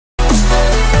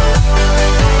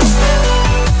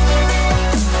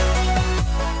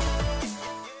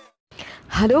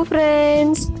Hello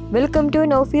friends, welcome to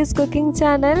Noufis Cooking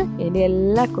Channel.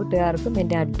 എല്ലാ കൂട്ടുകാർക്കും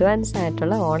എൻ്റെ അഡ്വാൻസ്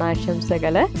ആയിട്ടുള്ള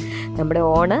ഓണാശംസകൾ. നമ്മുടെ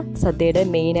ഓണ സദ്യയുടെ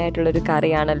മെയിൻ ആയിട്ടുള്ളൊരു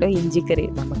കറിയാണല്ലോ ഇഞ്ചിക്കറി.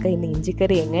 നമുക്ക് ഇന്ന്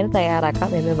ഇഞ്ചിക്കറി എങ്ങനെ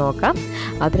തയ്യാറാക്കാം എന്ന് നോക്കാം.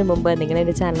 അതിനു മുമ്പ് നിങ്ങൾ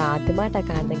എൻ്റെ ചാനൽ ആദ്യമായിട്ടാണ്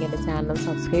കാണുന്നെങ്കിൽ എൻ്റെ ചാനൽ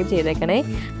സബ്സ്ക്രൈബ് ചെയ്തേക്കണേ.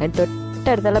 അതിന്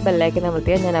തൊട്ടടുത്തുള്ള ബെല്ലൈക്കൻ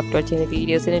അമർത്തിയാൽ ഞാൻ അപ്ലോഡ് ചെയ്യുന്ന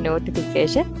വീഡിയോസിൻ്റെ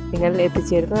നോട്ടിഫിക്കേഷൻ നിങ്ങളിൽ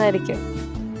എത്തിച്ചേരുന്നതായിരിക്കും.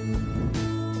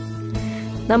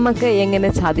 നമുക്ക് എങ്ങനെ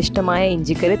സ്വാദിഷ്ടമായ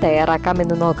ഇഞ്ചിക്കറി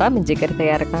തയ്യാറാക്കാമെന്ന് നോക്കാം. ഇഞ്ചിക്കറി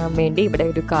തയ്യാറാക്കാൻ വേണ്ടി ഇവിടെ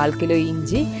ഒരു 1/4 കിലോ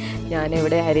ഇഞ്ചി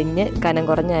ഞാനിവിടെ കനം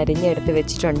കുറഞ്ഞ് അരിഞ്ഞെടുത്ത്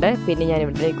വെച്ചിട്ടുണ്ട്. പിന്നെ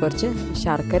ഞാനിവിടെ കുറച്ച്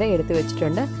ശർക്കര എടുത്ത്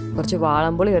വെച്ചിട്ടുണ്ട്, കുറച്ച്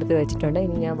വാളംപുളി എടുത്ത് വെച്ചിട്ടുണ്ട്.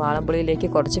 ഇനി ഞാൻ വാളംപുളിയിലേക്ക്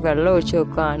കുറച്ച് വെള്ളം ഒഴിച്ച്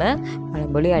വെക്കുകയാണ്,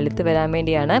 വാളംപുളി അലുത്ത് വരാൻ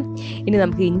വേണ്ടിയാണ്. ഇനി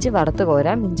നമുക്ക് ഇഞ്ചി വറുത്ത്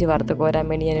കോരാം. ഇഞ്ചി വറുത്ത് കോരാൻ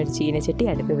വേണ്ടി ഞാനൊരു ചീനച്ചട്ടി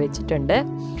അടുപ്പ് വെച്ചിട്ടുണ്ട്.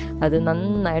 അത്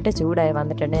നന്നായിട്ട് ചൂടായി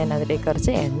വന്നിട്ടുണ്ട്. ഞാൻ അതിലേക്ക്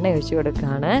കുറച്ച് എണ്ണ ഒഴിച്ച്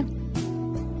കൊടുക്കുകയാണ്.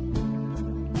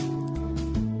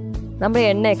 നമ്മുടെ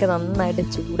എണ്ണയൊക്കെ നന്നായിട്ട്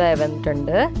ചൂടായി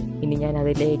വന്നിട്ടുണ്ട്. ഇനി ഞാൻ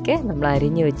അതിലേക്ക് നമ്മൾ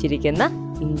അരിഞ്ഞു വെച്ചിരിക്കുന്ന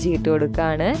ഇഞ്ചി ഇട്ട്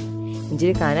കൊടുക്കുകയാണ്. ഇഞ്ചി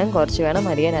കനം കുറച്ച് വേണം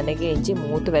അരിയാൻ, അല്ലെങ്കിൽ ഇഞ്ചി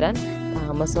മൂത്ത് വരാൻ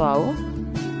താമസമാവും.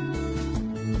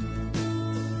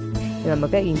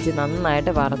 നമുക്ക് ഇഞ്ചി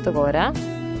നന്നായിട്ട് വറുത്ത് കോരാം.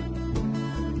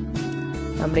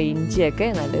 നമ്മുടെ ഇഞ്ചിയൊക്കെ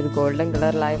നല്ലൊരു ഗോൾഡൻ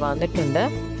കളറിലായി വന്നിട്ടുണ്ട്.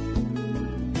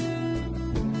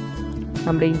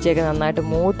 നമ്മുടെ ഇഞ്ചിയൊക്കെ നന്നായിട്ട്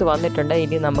മൂത്ത് വന്നിട്ടുണ്ട്.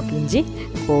 ഇനി നമുക്ക് ഇഞ്ചി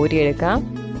കോരിയെടുക്കാം.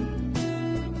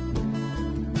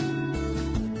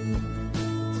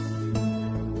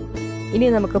 ഇനി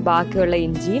നമുക്ക് ബാക്കിയുള്ള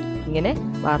ഇഞ്ചി ഇങ്ങനെ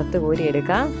വറുത്ത് കോരി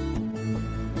എടുക്കാം.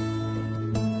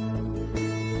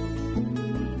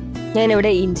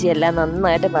 ഞാനിവിടെ ഇഞ്ചിയെല്ലാം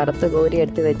നന്നായിട്ട് വറുത്ത് കോരി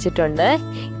എടുത്ത് വെച്ചിട്ടുണ്ട്.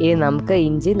 ഇനി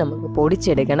നമുക്ക്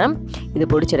പൊടിച്ചെടുക്കണം. ഇത്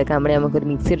പൊടിച്ചെടുക്കാൻ വേണ്ടി നമുക്കൊരു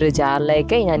മിക്സിയുടെ ഒരു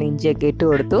ജാറിലേക്ക് ഞാൻ ഇഞ്ചിയൊക്കെ ഇട്ട്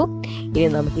കൊടുത്തു. ഇനി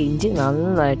നമുക്ക് ഇഞ്ചി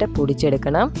നന്നായിട്ട്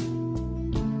പൊടിച്ചെടുക്കണം.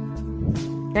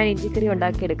 ഞാൻ ഇഞ്ചിക്കറി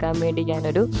ഉണ്ടാക്കിയെടുക്കാൻ വേണ്ടി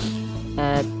ഞാനൊരു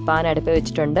പാൻ അടുപ്പ്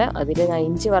വെച്ചിട്ടുണ്ട്. അതിൽ ഞാൻ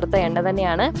ഇഞ്ചി വറുത്ത എണ്ണ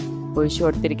തന്നെയാണ് ഒഴിച്ചു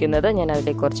കൊടുത്തിരിക്കുന്നത്. ഞാൻ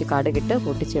അതിലേക്ക് കുറച്ച് കടുകിട്ട്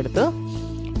പൊട്ടിച്ചെടുത്തു.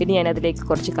 പിന്നെ ഞാൻ അതിലേക്ക്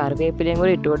കുറച്ച് കറിവേപ്പിലയും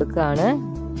കൂടി ഇട്ട് കൊടുക്കുകയാണ്.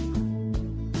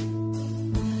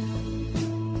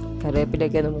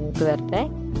 കറിവേപ്പിലയൊക്കെ ഒന്ന് മൂത്ത് വരട്ടെ.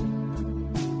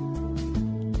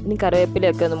 ഇനി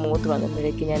കറിവേപ്പിലയൊക്കെ ഒന്ന് മൂത്ത്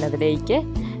വന്നപ്പോഴേക്ക് ഞാൻ അതിലേക്ക്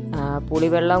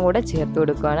പുളിവെള്ളം കൂടെ ചേർത്ത്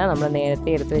കൊടുക്കുകയാണ്. നമ്മൾ നേരത്തെ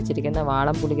എടുത്ത് വെച്ചിരിക്കുന്ന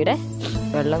വാളംപുളിയുടെ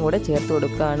വെള്ളം കൂടെ ചേർത്ത്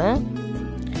കൊടുക്കുകയാണ്.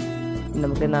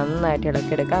 നമുക്ക് നന്നായിട്ട്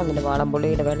ഇളക്കിയെടുക്കാം. അതിൻ്റെ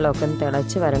വാളംപുളിയുടെ വെള്ളമൊക്കെ ഒന്ന്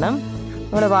തിളച്ച് വരണം.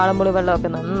 നമ്മുടെ വാളംപുളി വെള്ളമൊക്കെ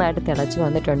നന്നായിട്ട് തിളച്ച്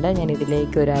വന്നിട്ടുണ്ട്. ഞാൻ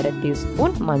ഇതിലേക്ക് ഒരു 1/2 ടീസ്പൂൺ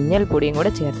മഞ്ഞൾപ്പൊടിയും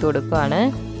കൂടെ ചേർത്ത് കൊടുക്കുകയാണ്.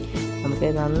 നമുക്ക്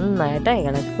നന്നായിട്ട്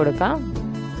ഇളക്കി കൊടുക്കാം.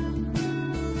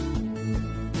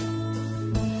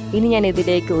 ഇനി ഞാൻ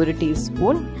ഇതിലേക്ക് 1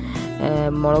 ടീസ്പൂൺ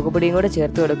മുളക് പൊടിയും കൂടെ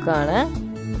ചേർത്ത് കൊടുക്കുകയാണ്.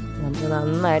 നമുക്ക്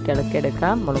നന്നായിട്ട്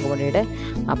ഇളക്കിയെടുക്കാം. മുളക് പൊടിയുടെ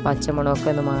ആ പച്ചമണമൊക്കെ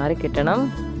ഒന്ന് മാറി കിട്ടണം.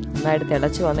 നന്നായിട്ട്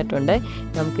തിളച്ച് വന്നിട്ടുണ്ട്.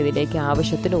 നമുക്കിതിലേക്ക്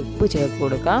ആവശ്യത്തിന് ഉപ്പ് ചേർത്ത്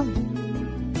കൊടുക്കാം.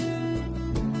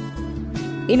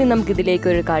 ഇനി നമുക്കിതിലേക്ക്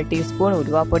ഒരു 1/4 ടീസ്പൂൺ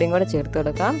ഉലുവാപ്പൊടിയും കൂടെ ചേർത്ത്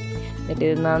കൊടുക്കാം. എന്നിട്ട്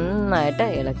ഇത് നന്നായിട്ട്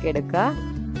ഇളക്കിയെടുക്കുക.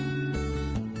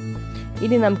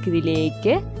 ഇനി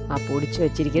നമുക്കിതിലേക്ക് ആ പൊടിച്ച്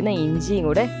വെച്ചിരിക്കുന്ന ഇഞ്ചിയും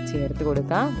കൂടെ ചേർത്ത്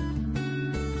കൊടുക്കാം.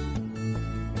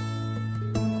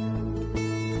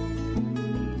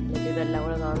 എന്നിട്ട് ഇതെല്ലാം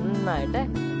കൂടെ നന്നായിട്ട്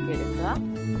ഇളക്കിയെടുക്കുക.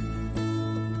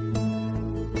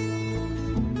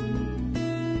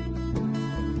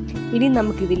 ഇനി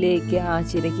നമുക്കിതിലേക്ക് ആ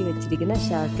ചിരക്കി വെച്ചിരിക്കുന്ന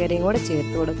ശർക്കരയും കൂടെ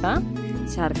ചേർത്ത് കൊടുക്കാം.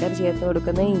 ശർക്കര ചേർത്ത്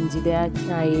കൊടുക്കുന്ന ഇഞ്ചിയുടെ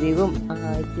ആ എരിവും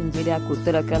ഇഞ്ചിയുടെ ആ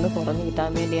കുത്തലൊക്കെ ഒന്ന് കുറഞ്ഞു കിട്ടാൻ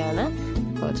വേണ്ടിയാണ്.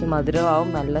 കുറച്ച് മധുരമാവും,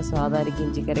 നല്ല സ്വാദായിരിക്കും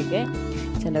ഇഞ്ചിക്കറിക്ക്.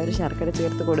 ചിലവർ ശർക്കര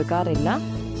ചേർത്ത് കൊടുക്കാറില്ല.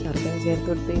 ശർക്കര ചേർത്ത്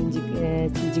കൊടുത്ത്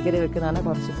ഇഞ്ചിക്കറി വെക്കുന്നതാണ്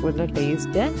കുറച്ച് കൂടുതൽ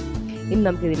ടേസ്റ്റ്. ഇനി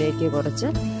നമുക്കിതിലേക്ക് കുറച്ച്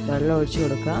വെള്ളം ഒഴിച്ചു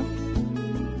കൊടുക്കാം.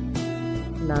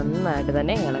 നന്നായിട്ട്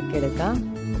തന്നെ ഇളക്കിയെടുക്കാം.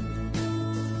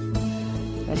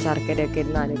 ശർക്കരയൊക്കെ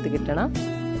ഇരുന്ന് അനത്ത് കിട്ടണം.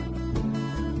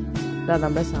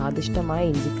 നമ്മുടെ സ്വാദിഷ്ടമായ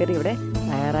ഇഞ്ചിക്കറി ഇവിടെ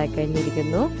തയ്യാറായി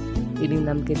കഴിഞ്ഞിരിക്കുന്നു. ഇനി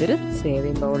നമുക്കിതൊരു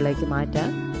സേവിങ് ബൗളിലേക്ക് മാറ്റാം.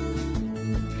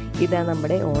 ഇതാണ്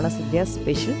നമ്മുടെ ഓണസദ്യ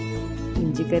സ്പെഷ്യൽ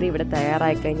ഇഞ്ചിക്കറി ഇവിടെ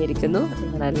തയ്യാറായി കഴിഞ്ഞിരിക്കുന്നു.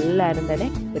 നിങ്ങളെല്ലാവരും തന്നെ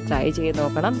ട്രൈ ചെയ്ത്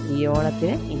നോക്കണം. ഈ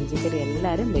ഓണത്തിന് ഇഞ്ചിക്കറി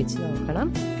എല്ലാവരും വെച്ച് നോക്കണം.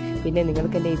 പിന്നെ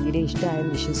നിങ്ങൾക്ക് എൻ്റെ ഈ വീഡിയോ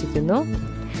ഇഷ്ടമായെന്ന് വിശ്വസിക്കുന്നു.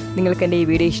 നിങ്ങൾക്ക് എൻ്റെ ഈ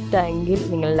വീഡിയോ ഇഷ്ടമെങ്കിൽ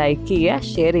നിങ്ങൾ ലൈക്ക് ചെയ്യുക,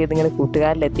 ഷെയർ ചെയ്ത് നിങ്ങളുടെ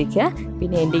കൂട്ടുകാരിലെത്തിക്കുക.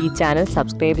 പിന്നെ എൻ്റെ ഈ ചാനൽ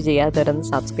സബ്സ്ക്രൈബ് ചെയ്യാത്തവരൊന്ന്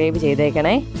സബ്സ്ക്രൈബ്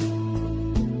ചെയ്തേക്കണേ.